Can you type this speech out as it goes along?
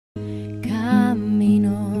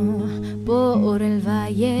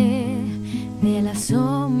valle de la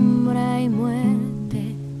sombra y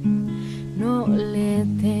muerte. No le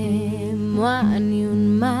temo a ni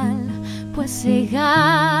un mal, pues cegada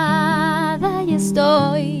y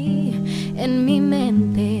estoy en mi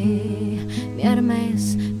mente. Mi arma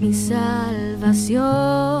es mi salvación.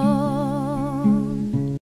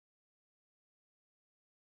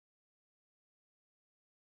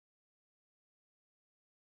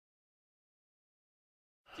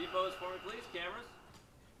 T-pose for me, please. Cameras.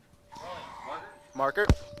 Marker.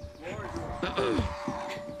 Marker.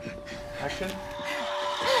 Action.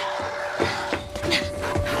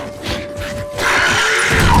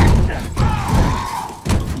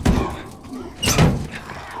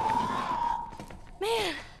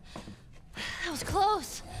 Man, that was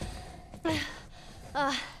close.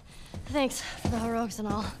 Thanks for the heroics and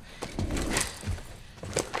all.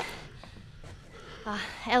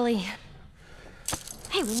 Ellie.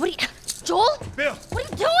 Hey, what are you... Joel? Bill! What are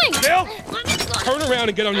you doing? Bill! Turn around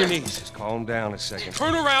and get on your knees. Just calm down a second.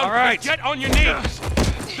 Turn around All right. and get on your knees.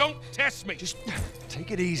 Don't test me. Just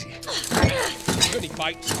take it easy. Any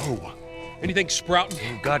bites? Oh. Anything sprouting?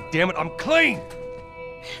 Oh, God damn it, I'm clean!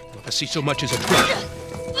 If I see so much as a trick.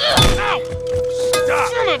 Ow!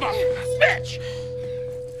 Stop! Son of a bitch!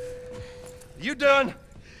 You done?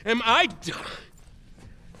 Am I done?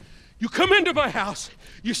 You come into my house,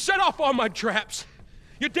 you set off all my traps,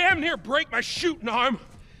 you damn near break my shooting arm.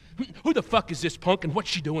 Who the fuck is this punk and what's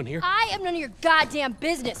she doing here? I am none of your goddamn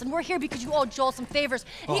business, and we're here because you owe Joel some favors.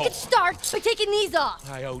 And you can start by taking these off.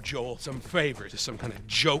 I owe Joel some favors. Is some kind of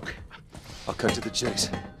joke? I'll cut to the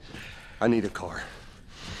chase. I need a car.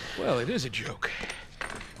 Well, it is a joke.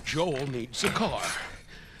 Joel needs a car.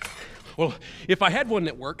 Well, if I had one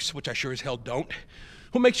that works, which I sure as hell don't,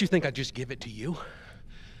 what makes you think I'd just give it to you?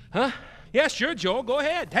 Huh? Yeah, sure, Joel, go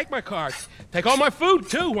ahead. Take my car. Take all my food,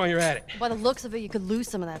 too, while you're at it. By the looks of it, you could lose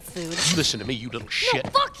some of that food. Listen to me, you little shit.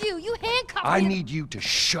 No, fuck you! You handcuffed me! I need you to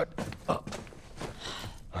shut up.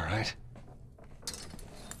 All right?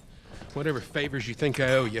 Whatever favors you think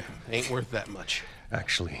I owe you ain't worth that much.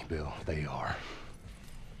 Actually, Bill, they are.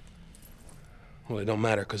 Well, it don't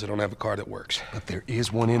matter, because I don't have a car that works. But there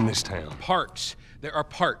is one in this town. Parts. There are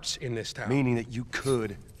parts in this town. Meaning that you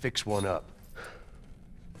could fix one up.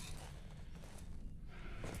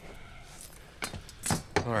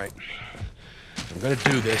 All right. If I'm gonna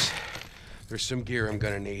do this, there's some gear I'm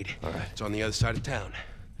gonna need. All right. It's on the other side of town.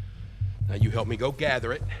 Now you help me go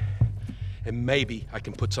gather it, and maybe I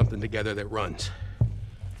can put something together that runs.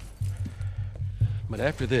 But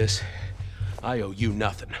after this, I owe you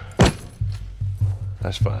nothing.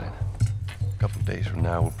 That's fine. A couple of days from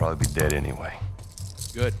now, we'll probably be dead anyway.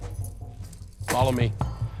 Good. Follow me.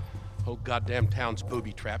 Whole goddamn town's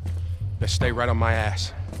booby trapped. Best stay right on my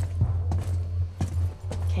ass.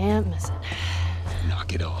 Can't miss it.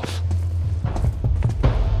 Knock it off.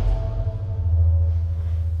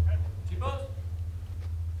 T-pose.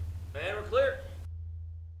 Man, we're clear.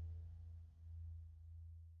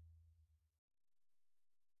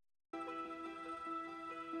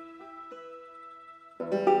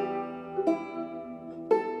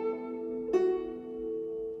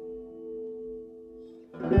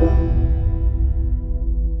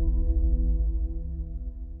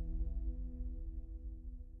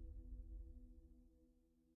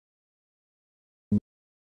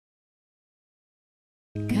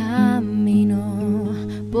 Camino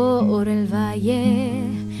por el valle